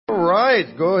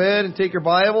right, go ahead and take your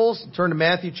Bibles. Turn to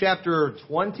Matthew chapter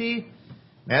 20.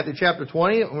 Matthew chapter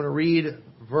 20, I'm going to read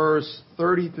verse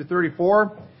 30 through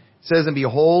 34. It says, "And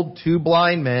behold, two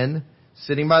blind men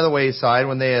sitting by the wayside,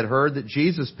 when they had heard that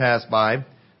Jesus passed by,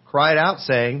 cried out,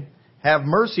 saying, Have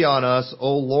mercy on us,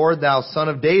 O Lord, thou Son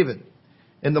of David.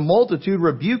 And the multitude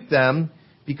rebuked them,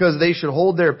 because they should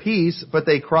hold their peace. But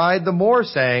they cried the more,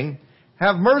 saying,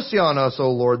 Have mercy on us,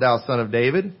 O Lord, thou Son of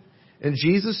David. And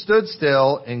Jesus stood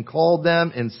still, and called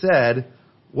them, and said,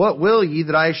 What will ye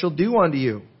that I shall do unto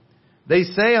you? They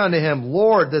say unto him,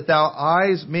 Lord, that thy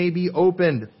eyes may be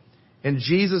opened. And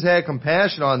Jesus had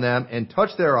compassion on them, and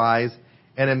touched their eyes,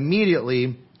 and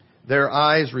immediately their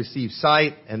eyes received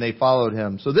sight, and they followed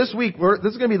him." So this week,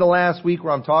 this is going to be the last week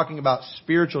where I'm talking about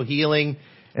spiritual healing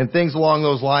and things along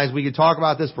those lines. We could talk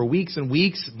about this for weeks and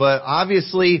weeks, but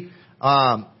obviously,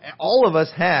 all of us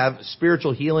have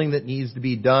spiritual healing that needs to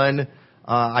be done.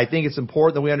 I think it's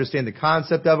important that we understand the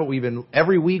concept of it.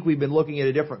 Every week we've been looking at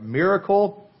a different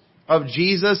miracle of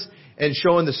Jesus and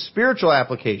showing the spiritual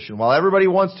application. While everybody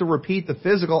wants to repeat the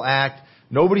physical act,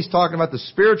 nobody's talking about the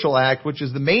spiritual act, which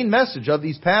is the main message of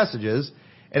these passages,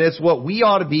 and it's what we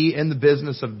ought to be in the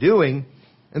business of doing.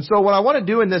 And so what I want to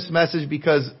do in this message,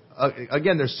 because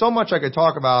again, there's so much I could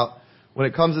talk about when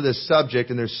it comes to this subject,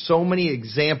 and there's so many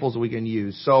examples we can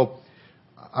use. So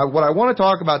what I want to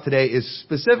talk about today is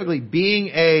specifically being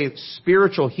a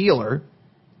spiritual healer.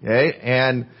 Okay?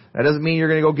 And that doesn't mean you're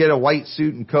going to go get a white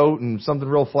suit and coat and something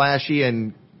real flashy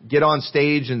and get on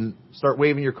stage and start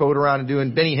waving your coat around and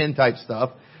doing Benny Hinn type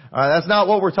stuff. That's not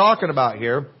what we're talking about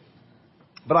here.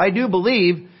 But I do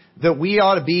believe that we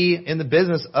ought to be in the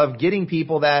business of getting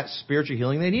people that spiritual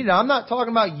healing they need. Now, I'm not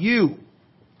talking about you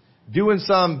doing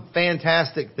some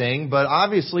fantastic thing, but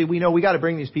obviously we know we got to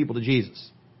bring these people to Jesus.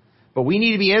 But we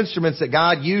need to be instruments that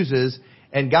God uses,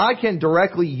 and God can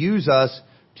directly use us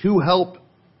to help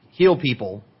heal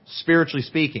people, spiritually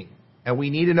speaking. And we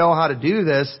need to know how to do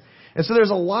this. And so there's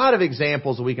a lot of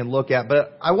examples that we can look at,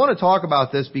 but I want to talk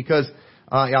about this because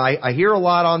I hear a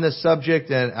lot on this subject,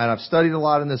 and I've studied a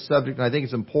lot on this subject, and I think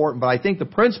it's important. But I think the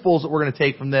principles that we're going to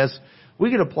take from this,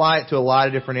 we can apply it to a lot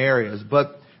of different areas.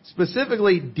 But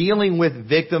specifically dealing with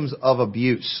victims of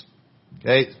abuse.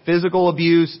 Okay? Physical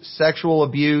abuse, sexual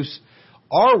abuse.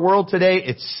 Our world today,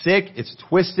 it's sick, it's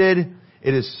twisted,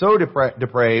 it is so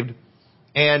depraved.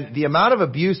 And the amount of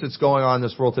abuse that's going on in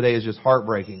this world today is just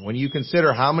heartbreaking. When you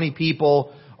consider how many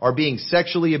people are being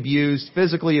sexually abused,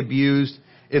 physically abused,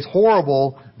 it's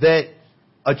horrible that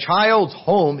a child's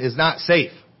home is not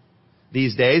safe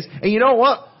these days. And you know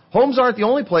what? Homes aren't the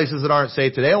only places that aren't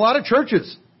safe today. A lot of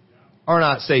churches are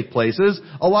not safe places.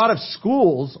 A lot of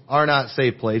schools are not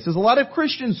safe places. A lot of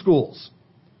Christian schools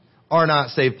are not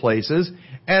safe places.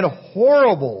 And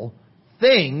horrible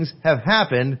things have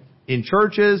happened in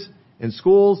churches, in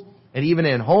schools, and even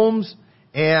in homes.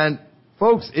 And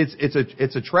folks,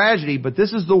 it's a tragedy, but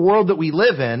this is the world that we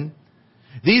live in.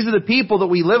 These are the people that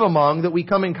we live among, that we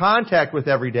come in contact with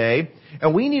every day.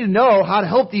 And we need to know how to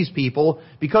help these people,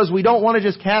 because we don't want to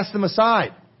just cast them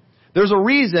aside. There's a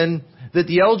reason that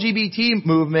the LGBT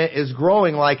movement is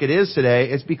growing like it is today.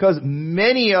 It's because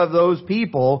many of those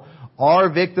people are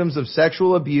victims of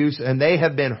sexual abuse, and they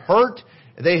have been hurt.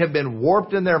 They have been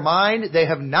warped in their mind. They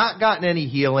have not gotten any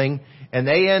healing, and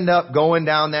they end up going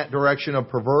down that direction of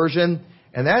perversion.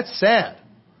 And that's sad.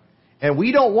 And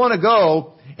we don't want to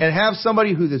go and have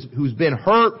somebody who's been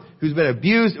hurt, who's been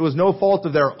abused. It was no fault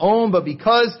of their own, but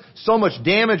because so much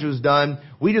damage was done,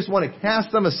 we just want to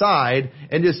cast them aside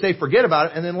and just say, forget about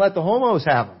it, and then let the homos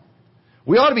have them.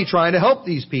 We ought to be trying to help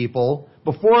these people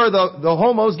before the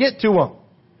homos get to them.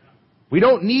 We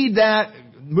don't need that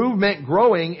movement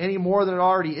growing any more than it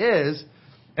already is.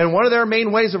 And one of their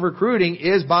main ways of recruiting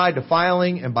is by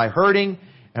defiling and by hurting.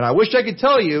 And I wish I could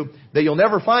tell you that you'll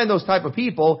never find those type of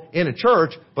people in a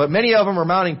church, but many of them are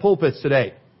mounting pulpits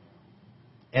today.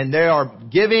 And they are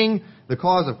giving the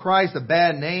cause of Christ a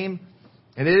bad name.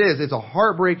 And it's a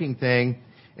heartbreaking thing.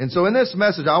 And so in this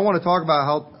message, I want to talk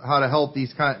about how to help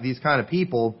these kind of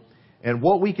people and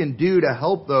what we can do to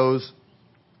help those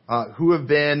who have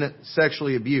been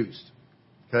sexually abused.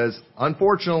 Because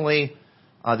unfortunately,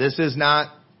 this is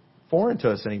not foreign to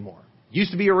us anymore. It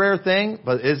used to be a rare thing,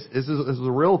 but this is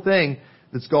a real thing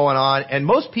that's going on. And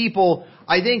most people,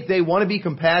 I think they want to be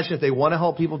compassionate. They want to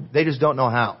help people. They just don't know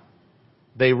how.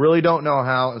 They really don't know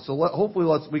how. And so hopefully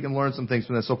we can learn some things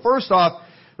from this. So first off,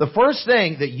 the first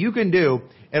thing that you can do,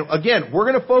 and again, we're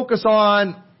going to focus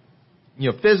on,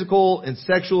 physical and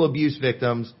sexual abuse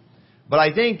victims, but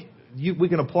I think we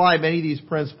can apply many of these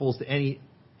principles to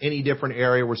any different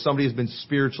area where somebody has been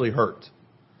spiritually hurt.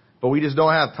 but we just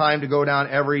don't have time to go down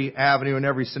every avenue and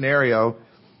every scenario.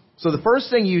 So the first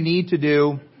thing you need to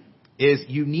do is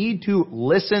you need to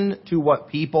listen to what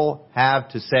people have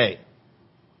to say.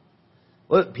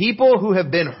 Look, people who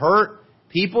have been hurt,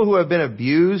 people who have been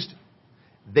abused,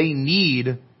 they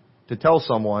need to tell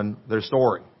someone their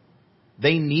story.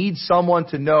 They need someone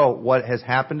to know what has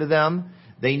happened to them.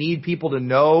 They need people to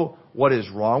know what is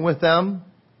wrong with them.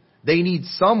 They need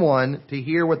someone to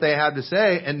hear what they have to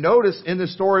say. And notice in the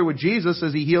story with Jesus,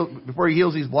 as before he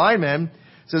heals these blind men,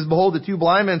 it says, "Behold, the two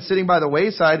blind men sitting by the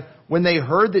wayside, when they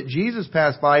heard that Jesus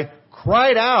passed by,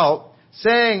 cried out,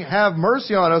 saying, 'Have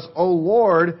mercy on us, O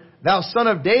Lord, thou Son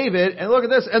of David.' And look at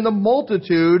this. And the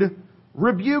multitude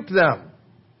rebuked them,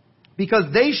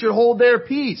 because they should hold their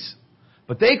peace.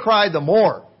 But they cried the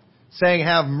more, saying,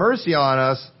 'Have mercy on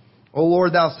us, O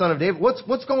Lord, thou Son of David.'"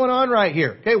 What's going on right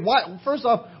here? Okay, first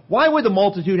off, why would the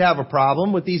multitude have a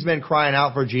problem with these men crying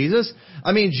out for Jesus?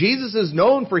 I mean, Jesus is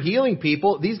known for healing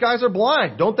people. These guys are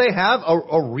blind. Don't they have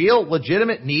a real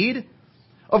legitimate need?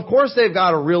 Of course they've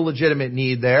got a real legitimate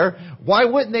need there. Why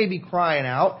wouldn't they be crying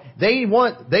out? They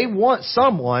want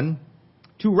someone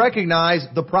to recognize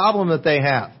the problem that they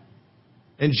have.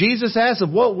 And Jesus asked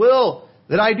them, "What will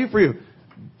that I do for you?"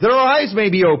 Their eyes may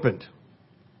be opened.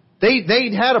 They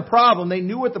had a problem. They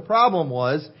knew what the problem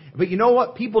was. But you know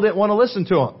what? People didn't want to listen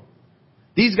to them.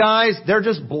 These guys, they're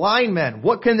just blind men.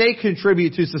 What can they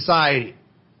contribute to society?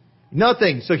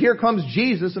 Nothing. So here comes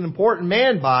Jesus, an important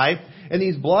man, by, and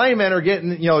these blind men are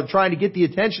trying to get the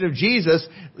attention of Jesus.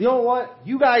 You know what?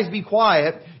 You guys be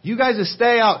quiet. You guys just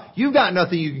stay out. You've got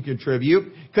nothing you can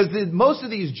contribute. Because most of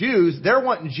these Jews, they're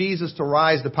wanting Jesus to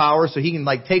rise to power so he can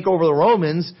take over the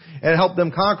Romans and help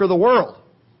them conquer the world.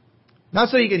 Not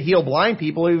so he can heal blind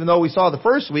people, even though we saw the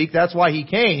first week, that's why he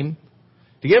came,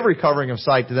 to give recovering of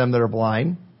sight to them that are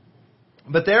blind.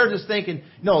 But they're just thinking,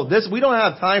 no, we don't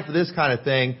have time for this kind of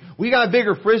thing. We got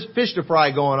bigger fish to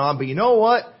fry going on. But you know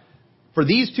what? For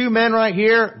these two men right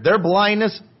here, their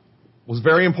blindness was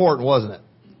very important, wasn't it?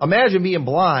 Imagine being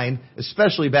blind,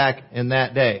 especially back in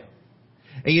that day.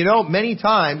 And many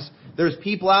times, there's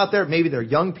people out there, maybe they're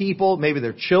young people, maybe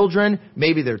they're children,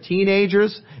 maybe they're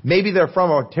teenagers, maybe they're from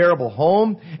a terrible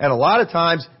home, and a lot of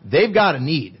times, they've got a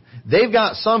need. They've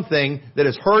got something that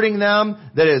is hurting them,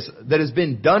 that has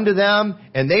been done to them,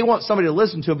 and they want somebody to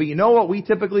listen to. But you know what we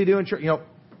typically do in church?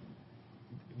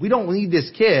 We don't need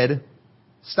this kid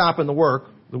stopping the work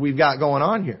that we've got going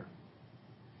on here.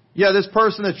 Yeah, this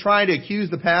person that's trying to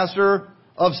accuse the pastor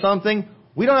of something,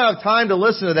 we don't have time to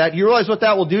listen to that. Do you realize what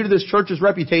that will do to this church's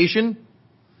reputation?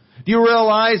 Do you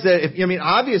realize that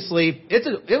obviously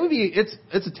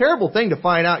it's a terrible thing to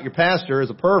find out your pastor is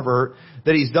a pervert,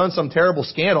 that he's done some terrible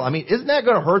scandal. I mean, isn't that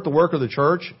going to hurt the work of the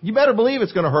church? You better believe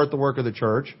it's going to hurt the work of the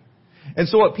church. And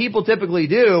so what people typically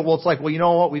do, it's like, well, you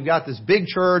know what? We've got this big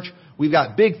church. We've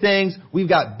got big things. We've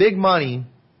got big money.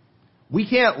 We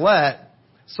can't let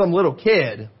some little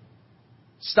kid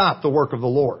stop the work of the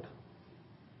Lord.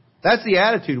 That's the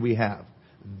attitude we have.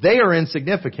 They are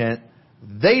insignificant.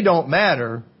 They don't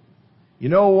matter. You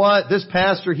know what? This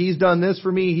pastor, he's done this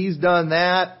for me. He's done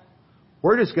that.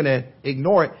 We're just going to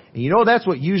ignore it. And that's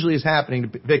what usually is happening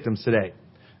to victims today.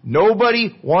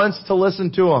 Nobody wants to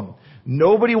listen to them.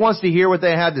 Nobody wants to hear what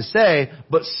they have to say,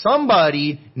 but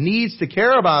somebody needs to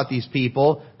care about these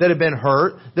people that have been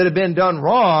hurt, that have been done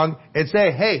wrong, and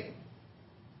say, "Hey,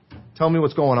 tell me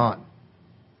what's going on."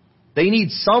 They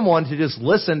need someone to just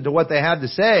listen to what they have to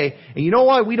say. And you know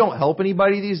why we don't help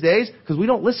anybody these days? Because we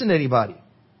don't listen to anybody.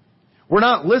 We're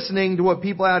not listening to what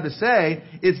people have to say.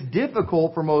 It's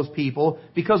difficult for most people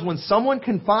because when someone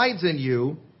confides in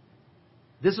you,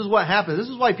 this is what happens. This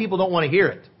is why people don't want to hear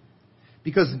it.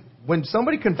 Because when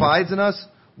somebody confides in us,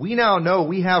 we now know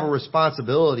we have a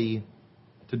responsibility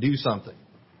to do something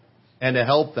and to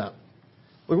help them.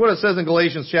 Look what it says in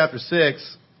Galatians chapter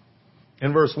 6.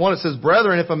 In verse 1 it says,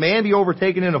 "Brethren, if a man be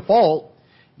overtaken in a fault,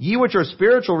 ye which are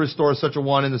spiritual restore such a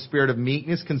one in the spirit of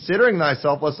meekness, considering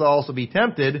thyself lest thou also be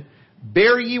tempted.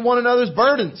 Bear ye one another's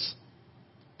burdens,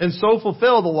 and so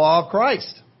fulfill the law of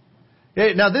Christ."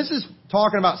 Okay, now this is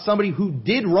talking about somebody who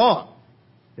did wrong.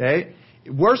 Okay?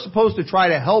 We're supposed to try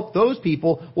to help those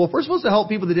people. Well, if we're supposed to help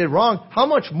people that did wrong, how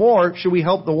much more should we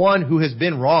help the one who has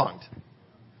been wronged?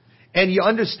 And you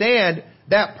understand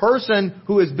that person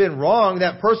who has been wronged,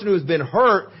 that person who has been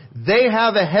hurt, they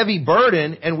have a heavy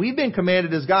burden, and we've been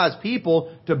commanded as God's people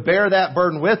to bear that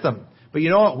burden with them. But you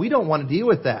know what? We don't want to deal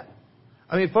with that.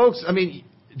 I mean, folks,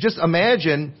 just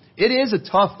imagine, it is a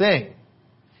tough thing.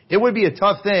 It would be a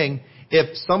tough thing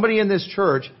if somebody in this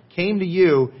church came to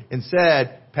you and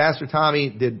said, "Pastor Tommy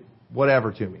did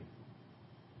whatever to me."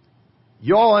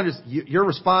 You're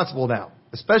responsible now.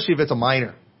 especially if it's a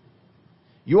minor.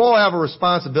 You all have a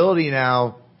responsibility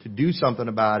now to do something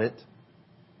about it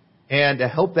and to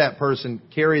help that person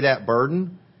carry that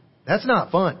burden. That's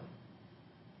not fun.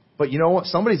 But you know what?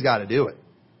 Somebody's got to do it.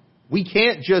 We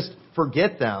can't just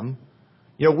forget them.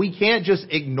 We can't just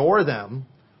ignore them.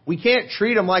 We can't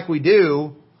treat them like we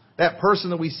do that person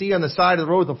that we see on the side of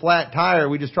the road with a flat tire.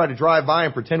 We just try to drive by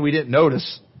and pretend we didn't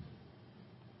notice.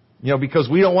 Because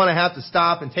we don't want to have to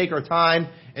stop and take our time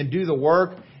and do the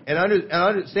work. And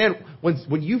understand,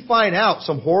 when you find out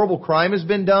some horrible crime has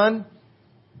been done,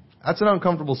 that's an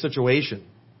uncomfortable situation.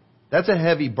 That's a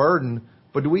heavy burden.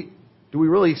 But do we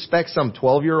really expect some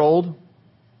 12-year-old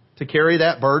to carry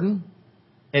that burden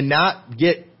and not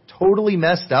get totally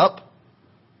messed up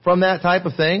from that type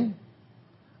of thing?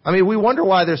 I mean, we wonder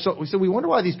why we wonder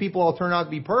why these people all turn out to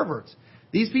be perverts.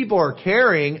 These people are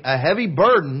carrying a heavy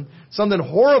burden. Something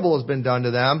horrible has been done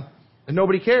to them, and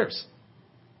nobody cares.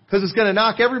 Because it's going to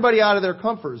knock everybody out of their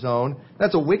comfort zone.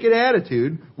 That's a wicked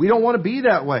attitude. We don't want to be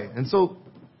that way. And so,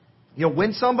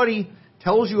 when somebody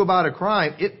tells you about a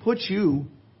crime, it puts you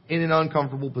in an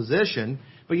uncomfortable position.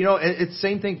 But, it's the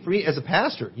same thing for me as a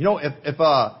pastor. If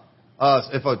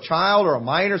a child or a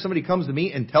minor, somebody comes to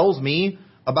me and tells me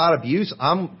about abuse,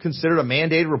 I'm considered a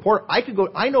mandated reporter.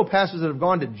 I know pastors that have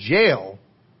gone to jail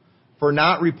for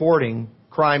not reporting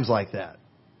crimes like that.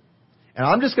 And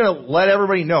I'm just going to let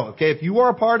everybody know, okay, if you are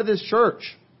a part of this church,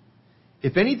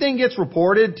 if anything gets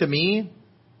reported to me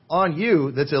on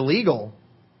you that's illegal,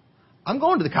 I'm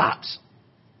going to the cops.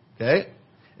 Okay?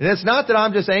 And it's not that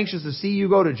I'm just anxious to see you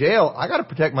go to jail. I got to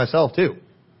protect myself too.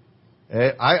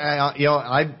 Okay?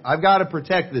 I've got to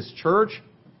protect this church.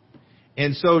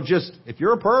 And so just, if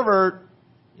you're a pervert,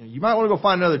 you might want to go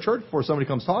find another church before somebody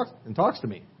comes talks to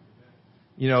me.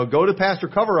 Go to Pastor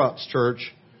Cover-Up's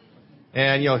church.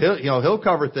 And, he'll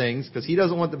cover things because he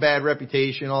doesn't want the bad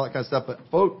reputation, all that kind of stuff. But,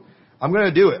 folks, I'm going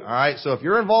to do it, all right? So if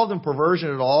you're involved in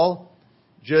perversion at all,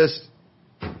 just,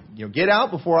 get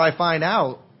out before I find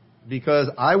out, because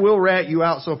I will rat you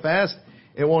out so fast,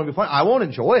 it won't be fun. I won't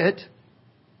enjoy it.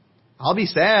 I'll be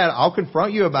sad. I'll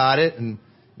confront you about it. And,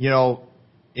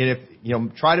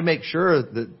 try to make sure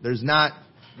that there's not,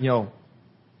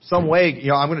 some way,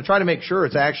 I'm going to try to make sure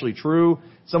it's actually true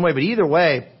some way. But either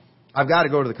way, I've got to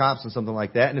go to the cops on something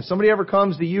like that. And if somebody ever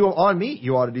comes to you on me,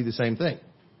 you ought to do the same thing.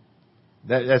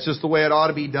 That's just the way it ought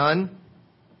to be done.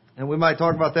 And we might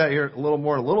talk about that here a little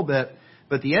more in a little bit.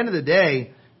 But at the end of the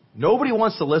day, nobody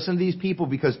wants to listen to these people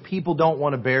because people don't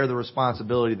want to bear the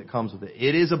responsibility that comes with it.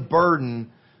 It is a burden.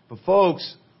 But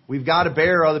folks, we've got to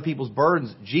bear other people's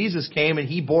burdens. Jesus came and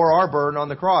He bore our burden on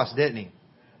the cross, didn't He?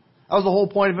 That was the whole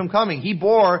point of Him coming. He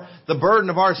bore the burden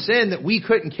of our sin that we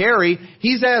couldn't carry.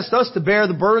 He's asked us to bear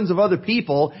the burdens of other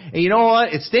people. And you know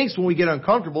what? It stinks when we get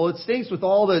uncomfortable. It stinks with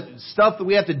all the stuff that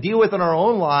we have to deal with in our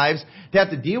own lives to have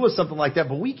to deal with something like that.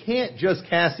 But we can't just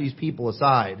cast these people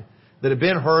aside that have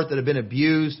been hurt, that have been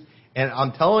abused. And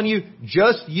I'm telling you,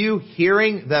 just you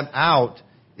hearing them out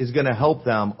is going to help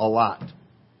them a lot.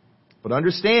 But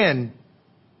understand,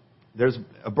 there's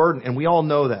a burden, and we all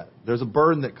know that. There's a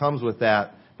burden that comes with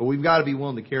that. But we've got to be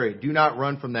willing to carry it. Do not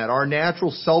run from that. Our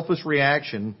natural selfish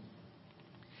reaction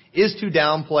is to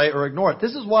downplay or ignore it.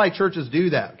 This is why churches do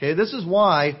that. Okay, this is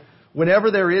why whenever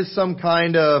there is some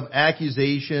kind of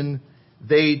accusation,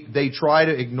 they try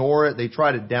to ignore it. They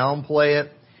try to downplay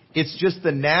it. It's just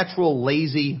the natural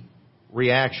lazy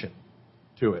reaction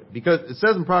to it. Because it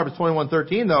says in Proverbs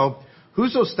 21:13, though,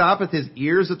 whoso stoppeth his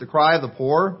ears at the cry of the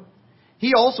poor,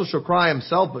 he also shall cry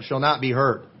himself, but shall not be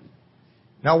heard.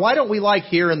 Now, why don't we like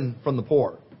hearing from the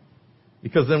poor?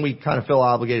 Because then we kind of feel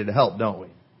obligated to help, don't we?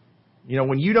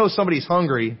 When you know somebody's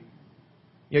hungry,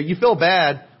 you feel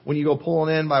bad when you go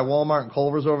pulling in by Walmart and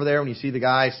Culver's over there when you see the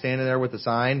guy standing there with the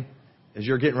sign as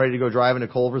you're getting ready to go drive into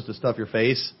Culver's to stuff your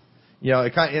face.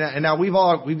 And now we've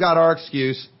got our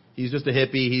excuse. He's just a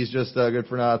hippie. He's just good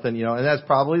for nothing, and that's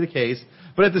probably the case.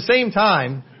 But at the same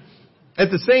time,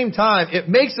 it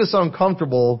makes us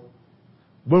uncomfortable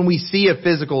when we see a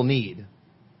physical need.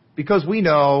 Because we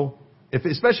know,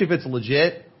 especially if it's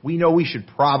legit, we know we should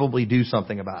probably do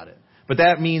something about it. But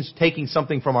that means taking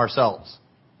something from ourselves.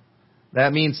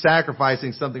 That means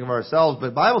sacrificing something of ourselves. But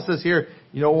the Bible says here,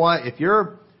 you know what? If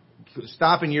you're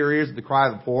stopping your ears at the cry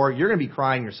of the poor, you're going to be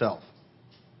crying yourself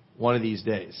one of these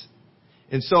days.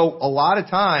 And so a lot of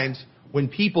times when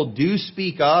people do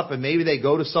speak up and maybe they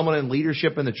go to someone in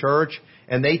leadership in the church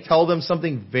and they tell them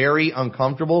something very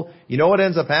uncomfortable, you know what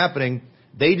ends up happening?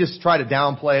 They just try to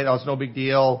downplay it. Oh, it's no big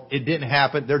deal. It didn't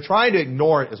happen. They're trying to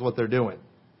ignore it is what they're doing.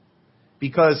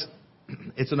 Because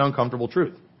it's an uncomfortable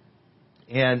truth.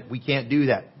 And we can't do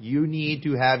that. You need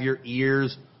to have your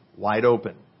ears wide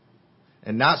open.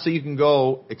 And not so you can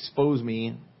go expose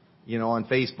me, on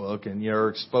Facebook and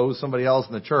expose somebody else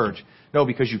in the church. No,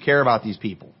 because you care about these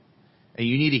people. And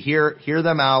you need to hear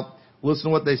them out, listen to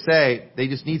what they say. They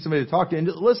just need somebody to talk to. And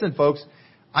listen, folks,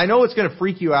 I know it's going to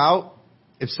freak you out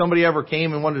if somebody ever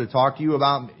came and wanted to talk to you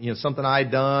about, something I'd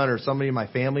done or somebody in my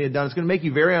family had done. It's going to make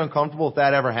you very uncomfortable if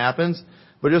that ever happens.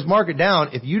 But just mark it down.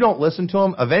 If you don't listen to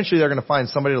them, eventually they're going to find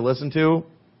somebody to listen to.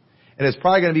 And it's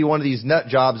probably going to be one of these nut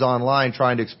jobs online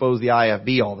trying to expose the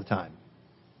IFB all the time.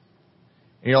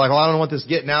 And you're like, well, I don't want this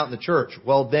getting out in the church.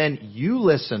 Well, then you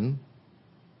listen.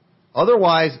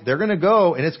 Otherwise, they're going to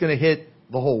go and it's going to hit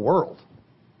the whole world.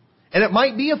 And it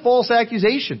might be a false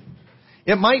accusation.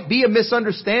 It might be a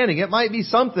misunderstanding. It might be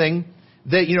something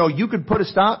that, you could put a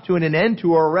stop to and an end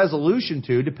to or a resolution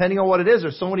to, depending on what it is.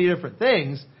 There's so many different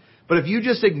things. But if you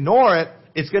just ignore it,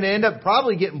 it's going to end up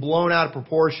probably getting blown out of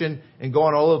proportion and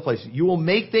going all over the place. You will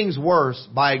make things worse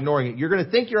by ignoring it. You're going to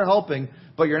think you're helping,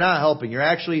 but you're not helping. You're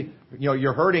actually,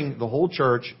 you're hurting the whole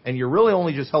church, and you're really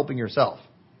only just helping yourself.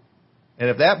 And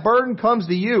if that burden comes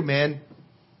to you, man,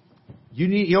 you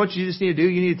know what you just need to do?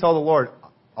 You need to tell the Lord,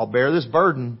 I'll bear this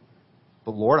burden,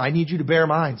 but Lord, I need you to bear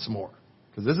mine some more.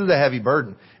 Because this is a heavy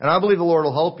burden. And I believe the Lord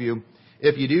will help you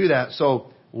if you do that.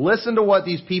 So listen to what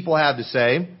these people have to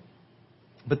say.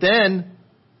 But then,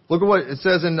 look at what it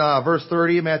says in verse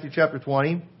 30 of Matthew chapter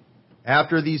 20.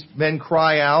 After these men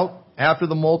cry out, after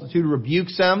the multitude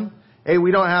rebukes them. Hey,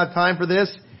 we don't have time for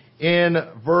this. In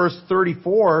verse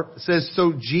 34, it says,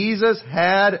 so Jesus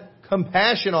had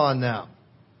compassion on them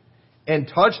and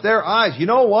touched their eyes. You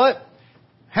know what?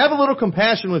 Have a little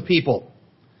compassion with people.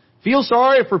 Feel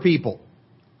sorry for people.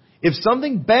 If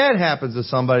something bad happens to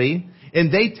somebody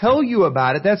and they tell you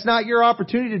about it, that's not your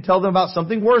opportunity to tell them about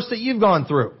something worse that you've gone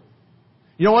through.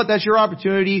 You know what? That's your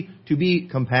opportunity to be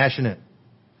compassionate.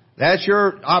 That's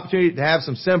your opportunity to have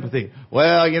some sympathy.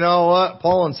 Well, you know what?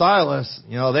 Paul and Silas,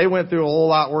 they went through a whole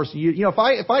lot worse than you.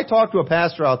 If I talk to a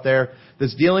pastor out there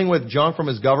that's dealing with junk from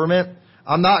his government,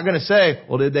 I'm not going to say,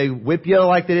 well, did they whip you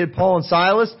like they did Paul and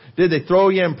Silas? Did they throw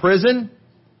you in prison?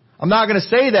 I'm not going to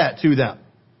say that to them.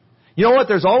 You know what?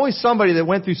 There's always somebody that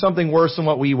went through something worse than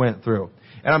what we went through.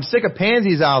 And I'm sick of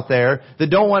pansies out there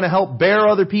that don't want to help bear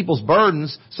other people's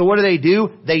burdens. So what do?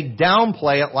 They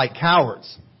downplay it like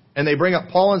cowards. And they bring up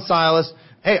Paul and Silas.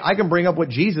 Hey, I can bring up what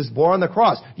Jesus bore on the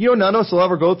cross. None of us will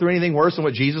ever go through anything worse than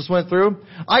what Jesus went through.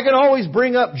 I can always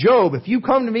bring up Job. If you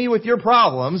come to me with your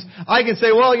problems, I can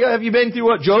say, well, have you been through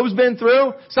what Job's been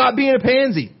through? Stop being a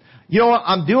pansy. You know what?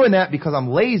 I'm doing that because I'm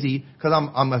lazy, because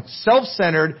I'm a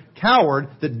self-centered coward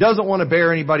that doesn't want to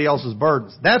bear anybody else's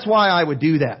burdens. That's why I would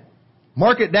do that.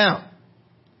 Mark it down.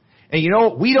 And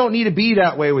we don't need to be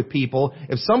that way with people.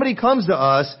 If somebody comes to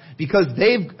us because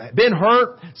they've been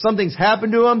hurt, something's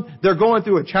happened to them, they're going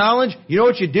through a challenge, you know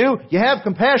what you do? You have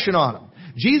compassion on them.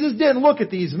 Jesus didn't look at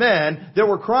these men that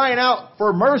were crying out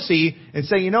for mercy and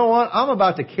say, you know what? I'm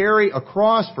about to carry a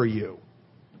cross for you.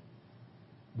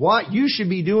 What? You should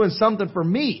be doing something for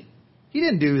me. He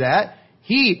didn't do that.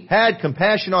 He had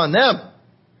compassion on them.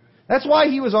 That's why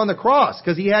He was on the cross,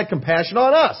 because He had compassion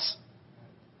on us.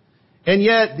 And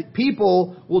yet,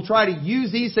 people will try to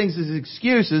use these things as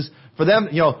excuses for them,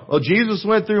 Jesus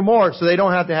went through more, so they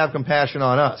don't have to have compassion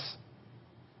on us.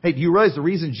 Hey, do you realize the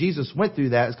reason Jesus went through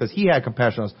that is because He had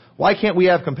compassion on us? Why can't we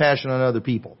have compassion on other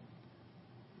people?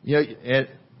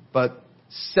 But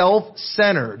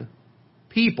self-centered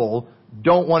people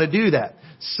don't want to do that.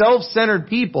 Self-centered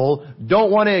people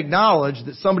don't want to acknowledge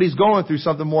that somebody's going through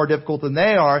something more difficult than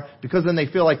they are, because then they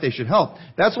feel like they should help.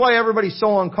 That's why everybody's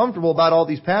so uncomfortable about all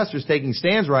these pastors taking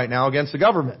stands right now against the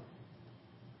government.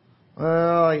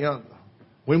 Well,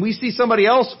 when we see somebody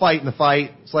else fighting the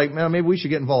fight, it's like, man, maybe we should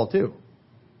get involved too.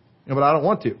 But I don't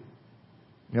want to.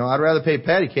 I'd rather pay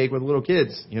patty cake with little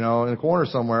kids, in a corner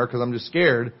somewhere, because I'm just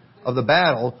scared of the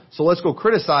battle. So let's go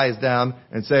criticize them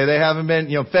and say they haven't been,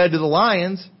 fed to the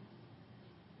lions.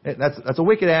 That's a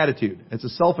wicked attitude. It's a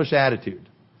selfish attitude.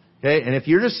 Okay? And if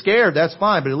you're just scared, that's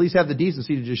fine, but at least have the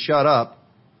decency to just shut up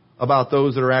about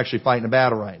those that are actually fighting a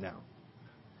battle right now.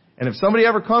 And if somebody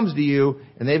ever comes to you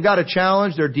and they've got a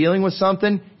challenge, they're dealing with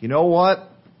something, you know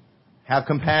what? Have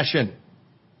compassion.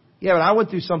 Yeah, but I went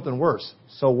through something worse.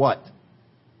 So what?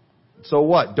 So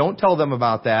what? Don't tell them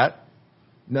about that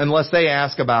unless they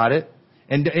ask about it.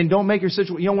 And don't make your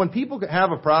situation... when people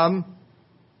have a problem,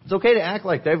 it's okay to act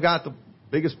like they've got the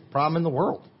biggest problem in the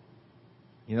world.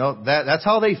 That's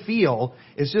how they feel.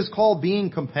 It's just called being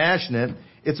compassionate.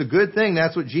 It's a good thing.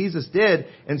 That's what Jesus did.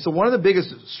 And so one of the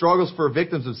biggest struggles for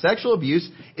victims of sexual abuse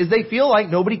is they feel like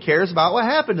nobody cares about what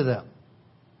happened to them.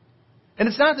 And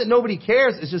it's not that nobody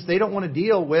cares. It's just they don't want to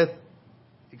deal with,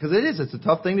 because it's a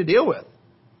tough thing to deal with.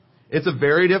 It's a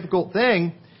very difficult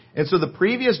thing. And so the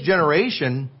previous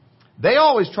generation, they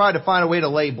always tried to find a way to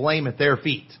lay blame at their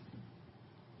feet.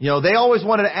 They always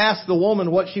wanted to ask the woman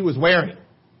what she was wearing.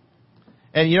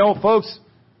 And folks,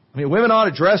 women ought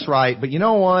to dress right, but you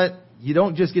know what? You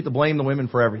don't just get to blame the women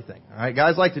for everything. All right,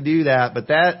 guys like to do that, but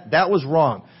that was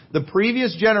wrong. The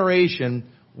previous generation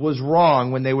was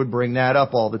wrong when they would bring that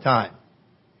up all the time.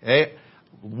 Okay?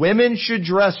 Women should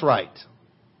dress right.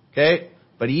 Okay?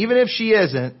 But even if she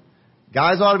isn't,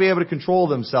 guys ought to be able to control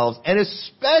themselves, and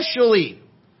especially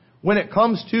when it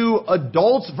comes to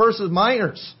adults versus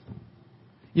minors.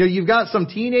 You've got some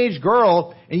teenage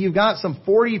girl and you've got some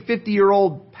 40,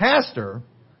 50-year-old pastor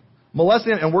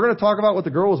molesting, and we're going to talk about what the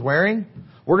girl was wearing.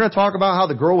 We're going to talk about how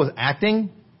the girl was acting.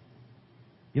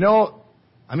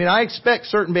 I expect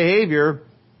certain behavior,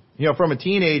 from a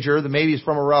teenager that maybe is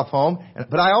from a rough home,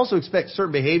 but I also expect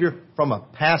certain behavior from a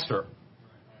pastor.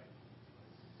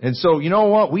 And so, you know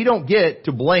what? We don't get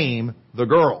to blame the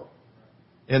girl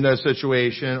in the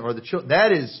situation or the children.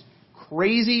 That is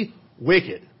crazy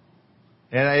wicked.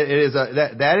 And it is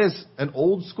that is an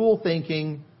old school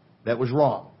thinking that was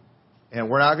wrong. And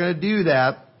we're not going to do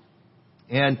that.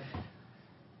 And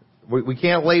we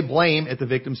can't lay blame at the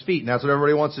victim's feet. And that's what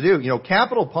everybody wants to do.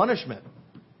 Capital punishment.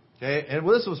 Okay. And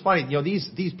this was funny.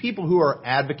 These people who are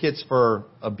advocates for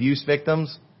abuse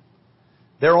victims,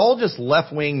 they're all just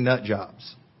left-wing nut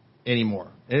jobs anymore.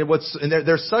 And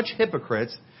they're such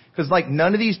hypocrites. Because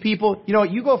none of these people,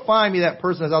 you go find me that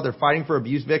person that's out there fighting for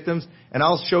abuse victims, and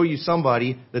I'll show you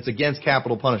somebody that's against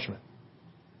capital punishment.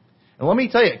 And let me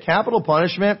tell you, capital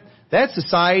punishment, that's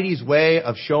society's way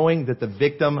of showing that the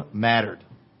victim mattered.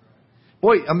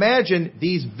 Boy, imagine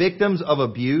these victims of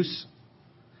abuse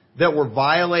that were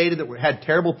violated, that had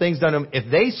terrible things done to them, if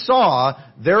they saw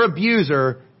their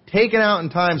abuser taken out in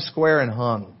Times Square and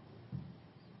hung.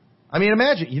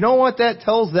 Imagine, you know what that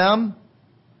tells them?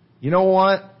 You know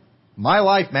what? My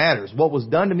life matters. What was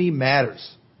done to me matters.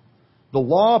 The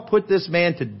law put this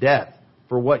man to death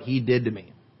for what he did to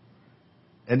me.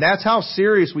 And that's how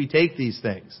serious we take these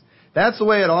things. That's the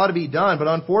way it ought to be done, but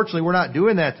unfortunately we're not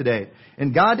doing that today.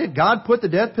 And God put the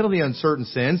death penalty on certain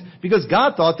sins because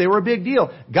God thought they were a big deal.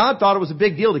 God thought it was a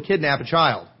big deal to kidnap a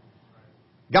child.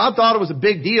 God thought it was a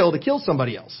big deal to kill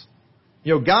somebody else.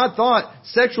 God thought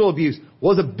sexual abuse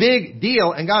was a big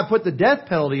deal, and God put the death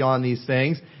penalty on these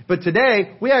things. But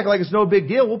today, we act like it's no big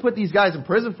deal. We'll put these guys in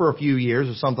prison for a few years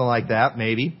or something like that,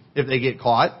 maybe, if they get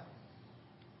caught.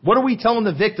 What are we telling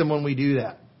the victim when we do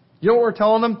that? You know what we're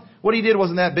telling them? What he did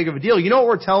wasn't that big of a deal. You know what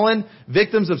we're telling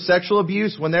victims of sexual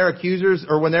abuse when their accusers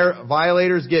or when their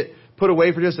violators get put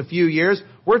away for just a few years?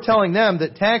 We're telling them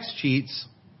that tax cheats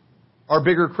are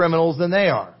bigger criminals than they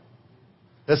are.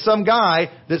 That some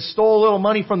guy that stole a little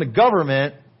money from the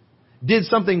government did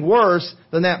something worse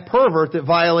than that pervert that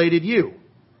violated you.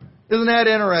 Isn't that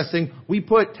interesting? We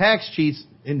put tax cheats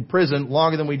in prison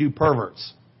longer than we do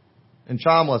perverts and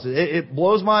child molesters. It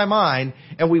blows my mind,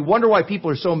 and we wonder why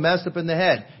people are so messed up in the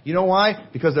head. You know why?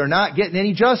 Because they're not getting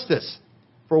any justice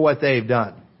for what they've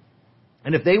done.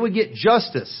 And if they would get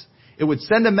justice, it would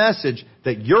send a message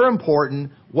that you're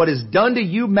important, what is done to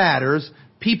you matters,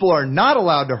 people are not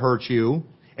allowed to hurt you,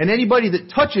 and anybody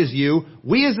that touches you,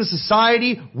 we as a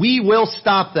society, we will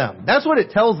stop them. That's what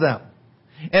it tells them.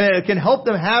 And it can help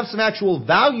them have some actual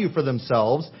value for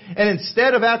themselves. And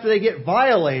instead of, after they get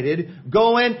violated,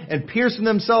 going and piercing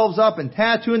themselves up and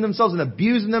tattooing themselves and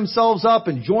abusing themselves up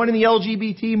and joining the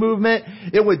LGBT movement,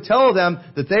 it would tell them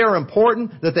that they are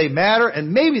important, that they matter,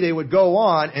 and maybe they would go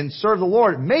on and serve the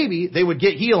Lord. Maybe they would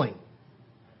get healing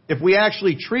if we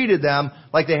actually treated them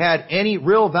like they had any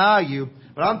real value.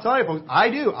 But I'm telling you, folks,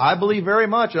 I do. I believe very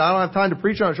much, and I don't have time to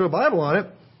preach on it, show the Bible on it,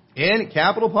 in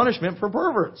capital punishment for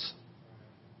perverts.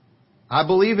 I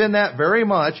believe in that very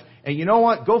much. And you know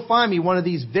what? Go find me one of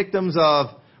these victims of,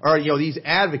 or these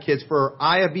advocates for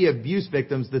IAB abuse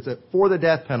victims that's for the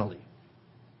death penalty.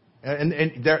 And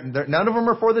none of them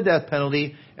are for the death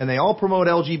penalty, and they all promote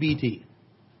LGBT.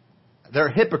 They're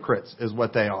hypocrites, is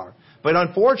what they are. But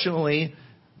unfortunately,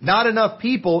 not enough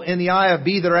people in the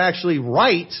IFB that are actually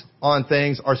right on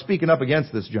things are speaking up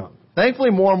against this junk. Thankfully,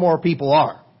 more and more people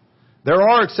are. There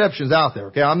are exceptions out there,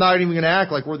 okay? I'm not even going to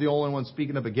act like we're the only ones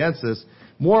speaking up against this.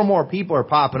 More and more people are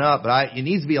popping up, but it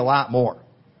needs to be a lot more.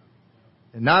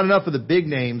 And not enough of the big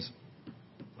names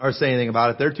are saying anything about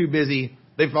it. They're too busy.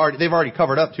 They've already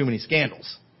covered up too many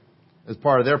scandals as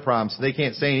part of their problem, so they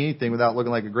can't say anything without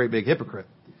looking like a great big hypocrite.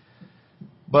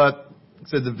 But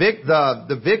so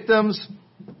the victims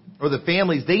or the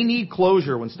families, they need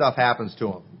closure when stuff happens to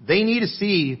them. They need to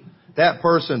see that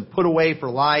person put away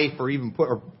for life or even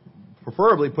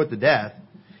preferably put to death.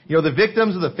 The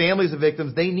victims or the families of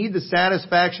victims, they need the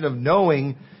satisfaction of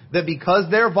knowing that because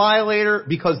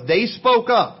they spoke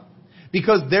up,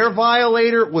 because their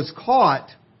violator was caught,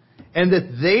 and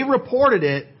that they reported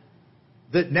it,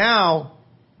 that now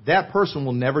that person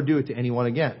will never do it to anyone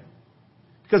again.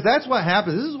 Because that's what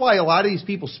happens. This is why a lot of these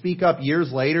people speak up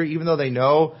years later, even though they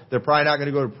know they're probably not going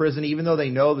to go to prison, even though they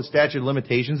know the statute of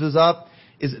limitations is up,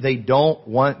 is that they don't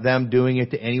want them doing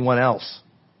it to anyone else.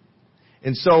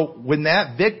 And so when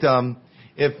that victim,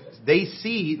 if they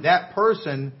see that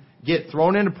person get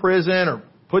thrown into prison or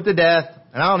put to death,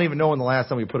 and I don't even know when the last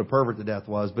time we put a pervert to death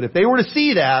was, but if they were to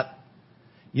see that,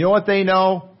 you know what they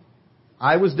know?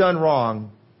 I was done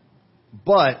wrong,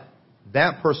 but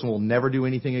that person will never do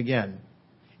anything again.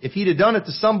 If he'd have done it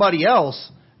to somebody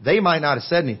else, they might not have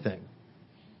said anything.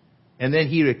 And then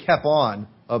he'd have kept on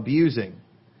abusing.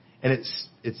 And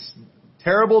it's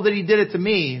terrible that he did it to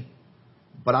me,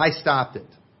 but I stopped it.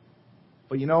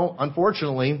 But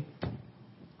unfortunately,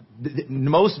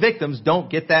 most victims don't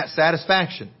get that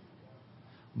satisfaction.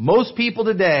 Most people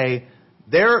today,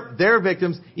 they're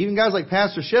victims. Even guys like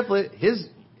Pastor Shiflett,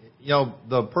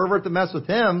 the pervert that messed with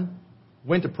him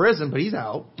went to prison, but he's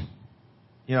out.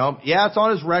 Yeah, it's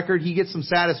on his record. He gets some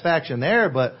satisfaction there,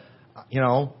 but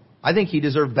I think he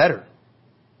deserved better.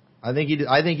 I think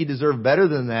he deserved better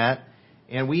than that.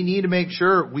 And we need to make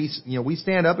sure we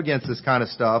stand up against this kind of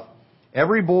stuff.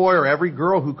 Every boy or every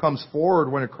girl who comes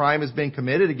forward when a crime has been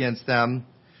committed against them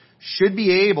should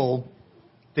be able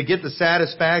to get the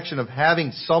satisfaction of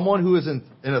having someone who is in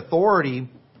authority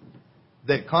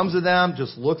that comes to them,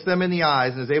 just looks them in the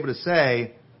eyes, and is able to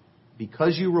say,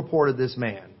 because you reported this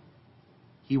man,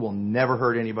 he will never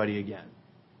hurt anybody again.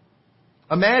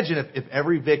 Imagine if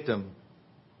every victim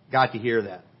got to hear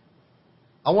that.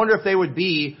 I wonder if they would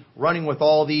be running with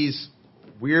all these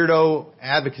weirdo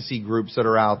advocacy groups that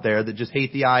are out there that just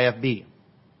hate the IFB.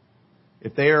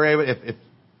 If they are able, if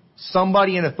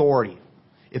somebody in authority,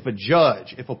 if a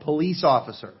judge, if a police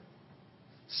officer,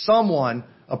 someone,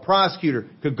 a prosecutor,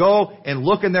 could go and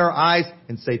look in their eyes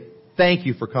and say, thank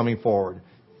you for coming forward.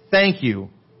 Thank you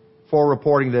for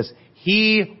reporting this.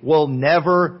 He will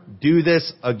never do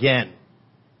this again.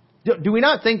 Do we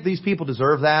not think these people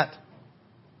deserve that?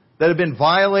 That have been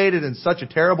violated in such a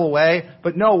terrible way?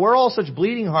 But no, we're all such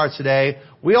bleeding hearts today.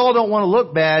 We all don't want to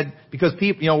look bad because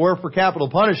people, we're for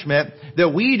capital punishment. That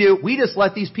we just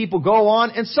let these people go on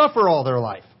and suffer all their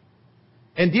life.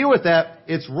 And deal with that.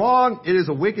 It's wrong. It is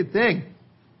a wicked thing.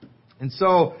 And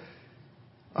so,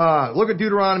 look at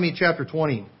Deuteronomy chapter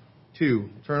 22.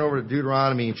 Turn over to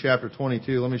Deuteronomy chapter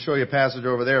 22. Let me show you a passage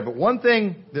over there. But one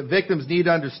thing that victims need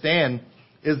to understand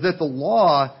is that the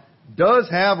law does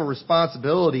have a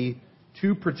responsibility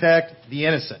to protect the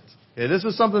innocent. Okay, this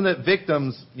is something that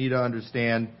victims need to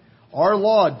understand. Our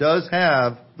law does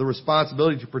have the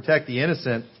responsibility to protect the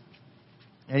innocent.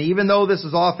 And even though this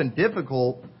is often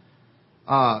difficult,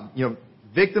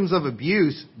 victims of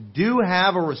abuse do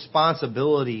have a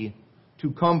responsibility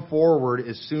to come forward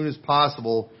as soon as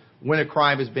possible when a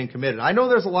crime has been committed. I know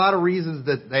there's a lot of reasons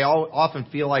that they all often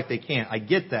feel like they can't. I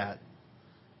get that.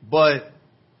 But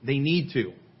they need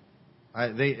to.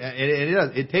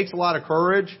 It takes a lot of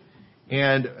courage,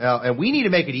 and we need to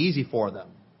make it easy for them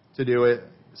to do it.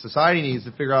 Society needs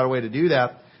to figure out a way to do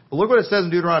that. But look what it says in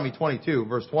Deuteronomy 22,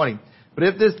 verse 20. But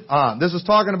if this is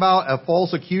talking about a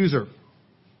false accuser.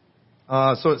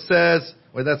 So it says,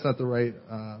 wait, that's not the right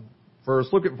verse.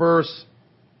 Look at verse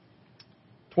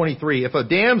 23. If a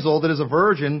damsel that is a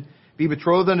virgin be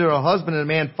betrothed unto a husband, and a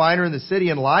man find her in the city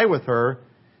and lie with her,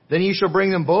 then ye shall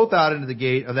bring them both out into the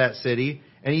gate of that city,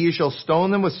 and ye shall stone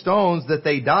them with stones that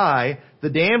they die, the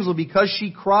damsel because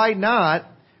she cried not,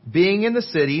 being in the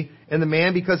city, and the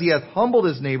man because he hath humbled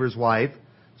his neighbor's wife,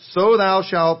 so thou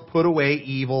shalt put away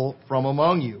evil from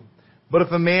among you. But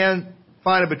if a man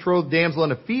find a betrothed damsel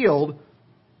in a field,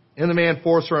 and the man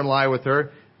force her and lie with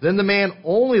her, then the man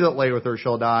only that lay with her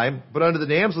shall die, but unto the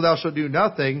damsel thou shalt do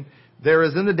nothing. There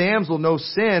is in the damsel no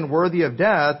sin worthy of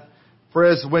death, for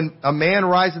as when a man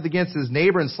riseth against his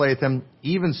neighbor and slayeth him,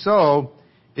 even so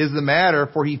is the matter,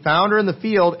 for he found her in the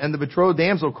field, and the betrothed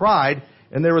damsel cried,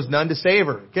 and there was none to save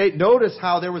her. Okay, notice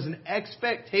how there was an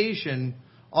expectation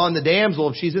on the damsel,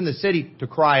 if she's in the city, to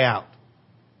cry out.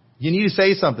 You need to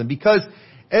say something, because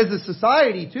as a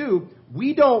society too,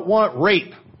 we don't want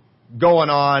rape going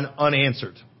on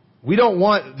unanswered. We don't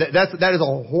want, that is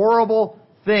a horrible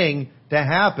thing to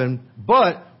happen,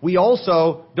 but we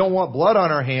also don't want blood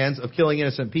on our hands of killing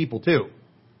innocent people too.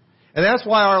 And that's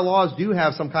why our laws do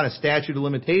have some kind of statute of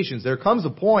limitations. There comes a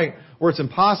point where it's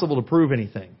impossible to prove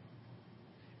anything.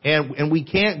 And we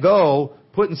can't go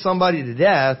putting somebody to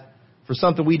death for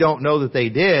something we don't know that they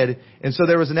did. And so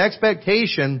there was an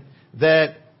expectation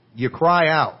that you cry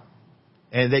out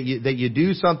and that you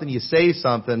do something, you say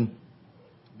something.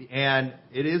 And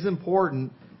it is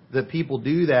important that people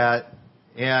do that.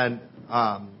 And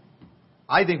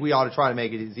I think we ought to try to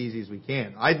make it as easy as we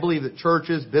can. I believe that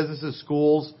churches, businesses,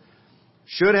 schools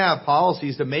should have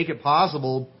policies to make it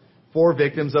possible for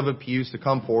victims of abuse to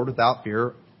come forward without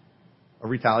fear of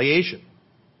retaliation.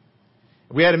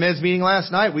 We had a men's meeting last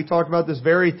night. We talked about this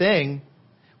very thing.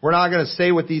 We're not going to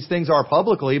say what these things are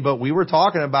publicly, but we were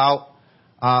talking about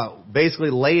basically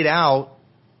laid out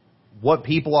what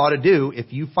people ought to do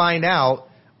if you find out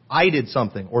I did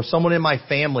something or someone in my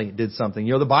family did something.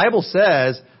 You know, the Bible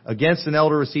says, against an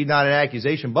elder receive not an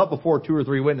accusation, but before 2 or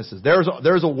 3 witnesses. There's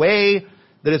a way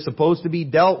that it's supposed to be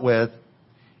dealt with.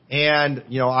 And,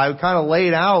 you know, I kind of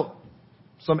laid out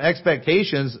some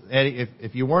expectations. And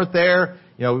if you weren't there,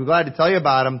 you know, we're glad to tell you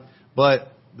about them.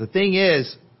 But the thing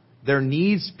is, there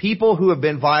needs people who have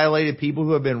been violated, people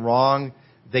who have been wrong,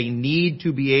 they need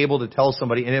to be able to tell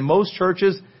somebody. And in most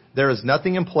churches, there is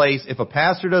nothing in place. If a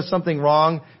pastor does something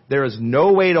wrong, there is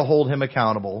no way to hold him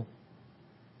accountable.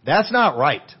 That's not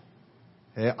right.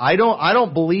 Okay? I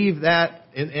don't believe that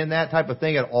in that type of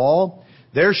thing at all.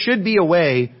 There should be a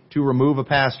way to remove a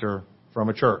pastor from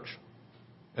a church.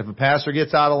 If a pastor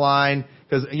gets out of line,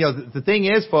 because, you know, the thing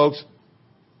is, folks,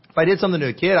 if I did something to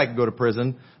a kid, I could go to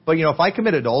prison. But, you know, if I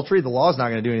commit adultery, the law is not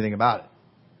going to do anything about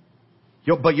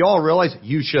it. But you all realize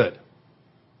you should.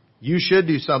 You should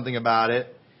do something about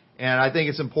it. And I think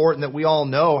it's important that we all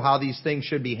know how these things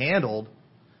should be handled.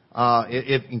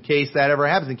 If in case that ever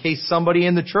happens, in case somebody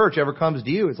in the church ever comes to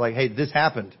you, it's like, hey, this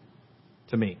happened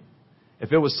to me.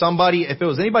 If it was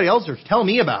anybody else, tell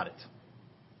me about it.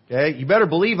 Okay? You better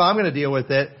believe I'm going to deal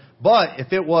with it. But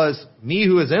if it was me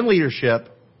who is in leadership,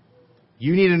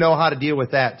 you need to know how to deal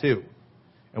with that too.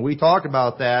 And we talked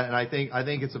about that, and I think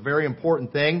it's a very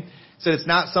important thing. So it's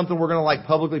not something we're going to like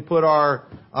publicly put our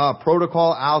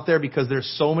protocol out there because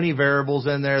there's so many variables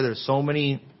in there. There's so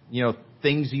many, you know,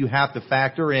 things you have to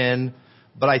factor in.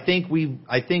 But I think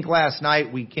last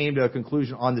night we came to a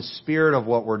conclusion on the spirit of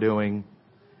what we're doing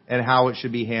and how it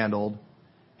should be handled.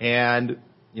 And,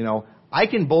 you know, I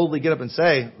can boldly get up and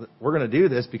say, we're going to do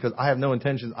this because I have no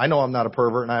intentions. I know I'm not a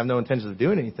pervert and I have no intentions of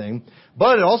doing anything.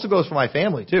 But it also goes for my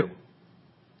family too.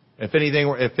 If anything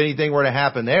were to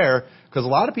happen there, because a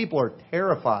lot of people are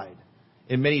terrified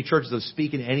in many churches of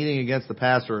speaking anything against the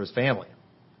pastor or his family.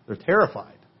 They're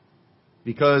terrified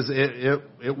because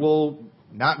it will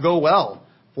not go well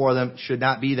for them. It should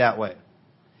not be that way.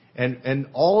 And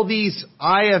all these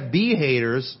IFB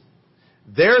haters,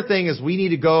 their thing is we need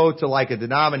to go to like a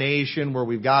denomination where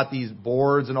we've got these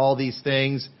boards and all these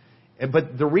things.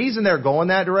 But the reason they're going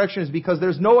that direction is because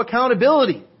there's no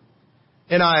accountability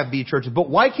in IFB churches. But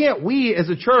why can't we as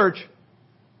a church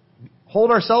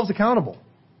hold ourselves accountable?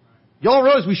 Y'all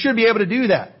realize we should be able to do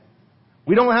that.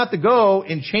 We don't have to go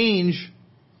and change,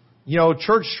 you know,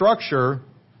 church structure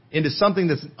into something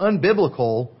that's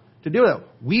unbiblical to do it.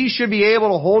 We should be able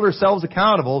to hold ourselves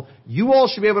accountable. You all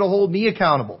should be able to hold me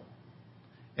accountable.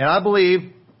 And I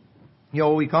believe, you know,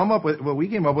 what we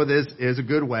came up with is a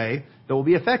good way that will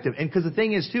be effective. And because the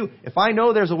thing is too, if I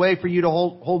know there's a way for you to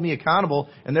hold me accountable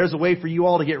and there's a way for you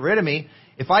all to get rid of me,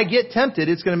 if I get tempted,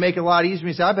 it's going to make it a lot easier for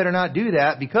me to say, I better not do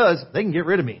that because they can get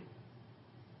rid of me.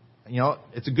 You know,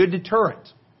 it's a good deterrent.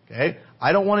 Okay?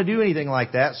 I don't want to do anything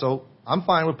like that, so I'm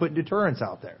fine with putting deterrents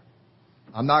out there.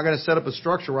 I'm not going to set up a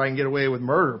structure where I can get away with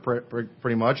murder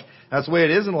pretty much. That's the way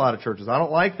it is in a lot of churches. I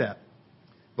don't like that.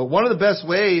 But one of the best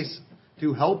ways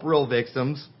to help real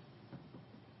victims,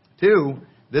 too,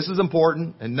 this is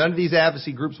important, and none of these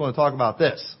advocacy groups want to talk about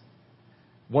this.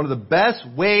 One of the best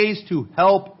ways to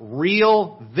help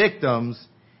real victims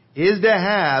is to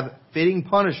have fitting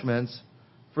punishments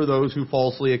for those who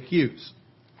falsely accuse.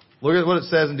 Look at what it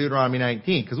says in Deuteronomy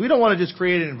 19, because we don't want to just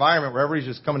create an environment where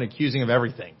everybody's just coming accusing of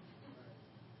everything.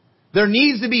 There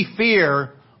needs to be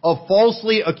fear of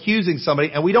falsely accusing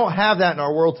somebody, and we don't have that in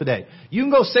our world today. You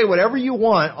can go say whatever you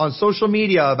want on social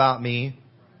media about me,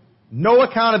 no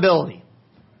accountability.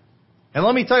 And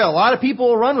let me tell you, a lot of people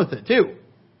will run with it too.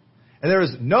 And there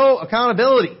is no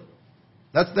accountability.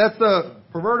 That's the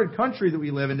perverted country that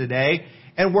we live in today.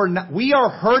 And we are